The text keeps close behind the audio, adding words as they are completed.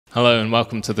Hello and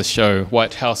welcome to the show.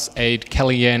 White House aide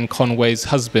Kellyanne Conway's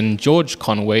husband, George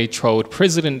Conway, trolled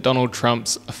President Donald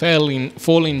Trump's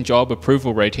falling job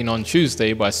approval rating on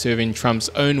Tuesday by serving Trump's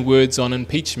own words on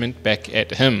impeachment back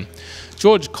at him.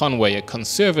 George Conway, a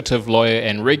conservative lawyer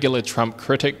and regular Trump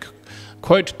critic,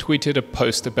 quote tweeted a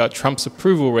post about Trump's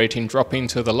approval rating dropping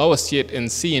to the lowest yet in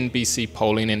CNBC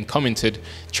polling and commented,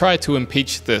 "Try to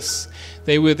impeach this."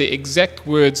 They were the exact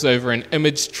words over an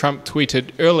image Trump tweeted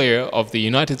earlier of the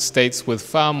United States with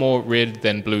far more red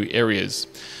than blue areas.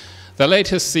 The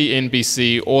latest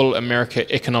CNBC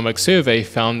All-America Economic Survey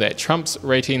found that Trump's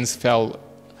ratings fell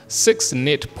 6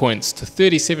 net points to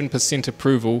 37%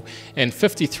 approval and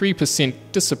 53%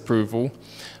 disapproval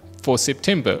for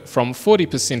September, from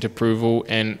 40% approval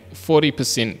and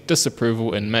 40%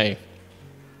 disapproval in May.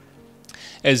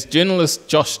 As journalist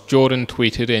Josh Jordan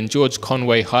tweeted and George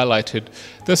Conway highlighted,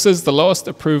 this is the lowest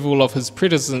approval of his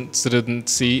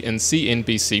presidency in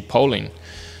CNBC polling.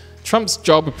 Trump's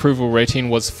job approval rating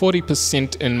was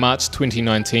 40% in March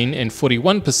 2019 and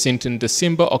 41% in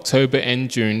December, October and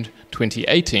June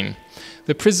 2018.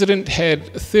 The president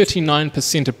had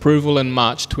 39% approval in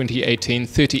March 2018,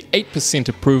 38%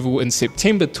 approval in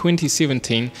September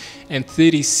 2017, and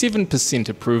 37%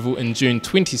 approval in June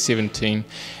 2017,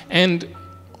 and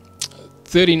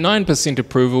 39%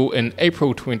 approval in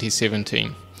April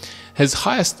 2017. His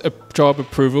highest job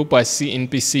approval by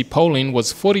CNBC polling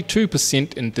was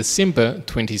 42% in December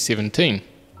 2017.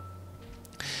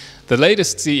 The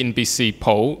latest CNBC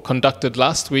poll, conducted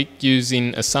last week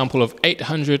using a sample of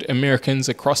 800 Americans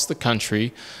across the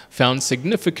country, found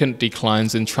significant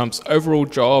declines in Trump's overall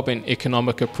job and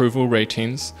economic approval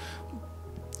ratings,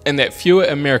 and that fewer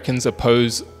Americans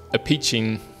oppose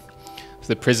impeaching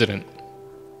the president.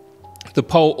 The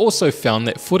poll also found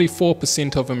that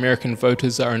 44% of American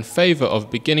voters are in favor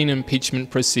of beginning impeachment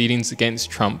proceedings against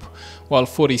Trump, while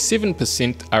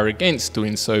 47% are against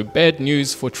doing so. Bad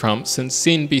news for Trump, since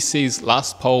CNBC's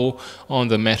last poll on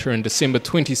the matter in December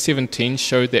 2017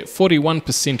 showed that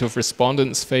 41% of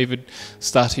respondents favored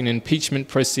starting impeachment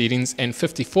proceedings and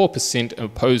 54%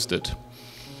 opposed it.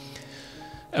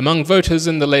 Among voters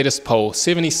in the latest poll,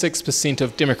 76%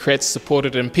 of Democrats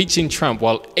supported impeaching Trump,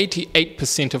 while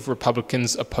 88% of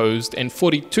Republicans opposed, and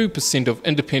 42% of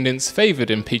independents favored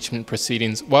impeachment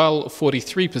proceedings, while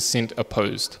 43%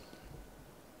 opposed.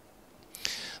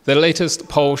 The latest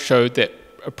poll showed that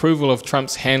approval of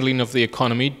Trump's handling of the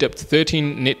economy dipped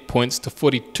 13 net points to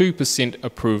 42%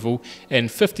 approval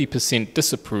and 50%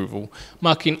 disapproval,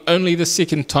 marking only the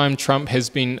second time Trump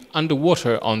has been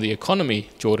underwater on the economy,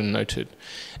 Jordan noted.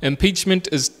 Impeachment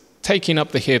is taking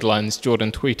up the headlines,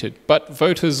 Jordan tweeted, but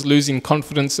voters losing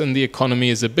confidence in the economy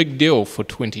is a big deal for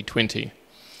 2020.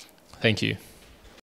 Thank you.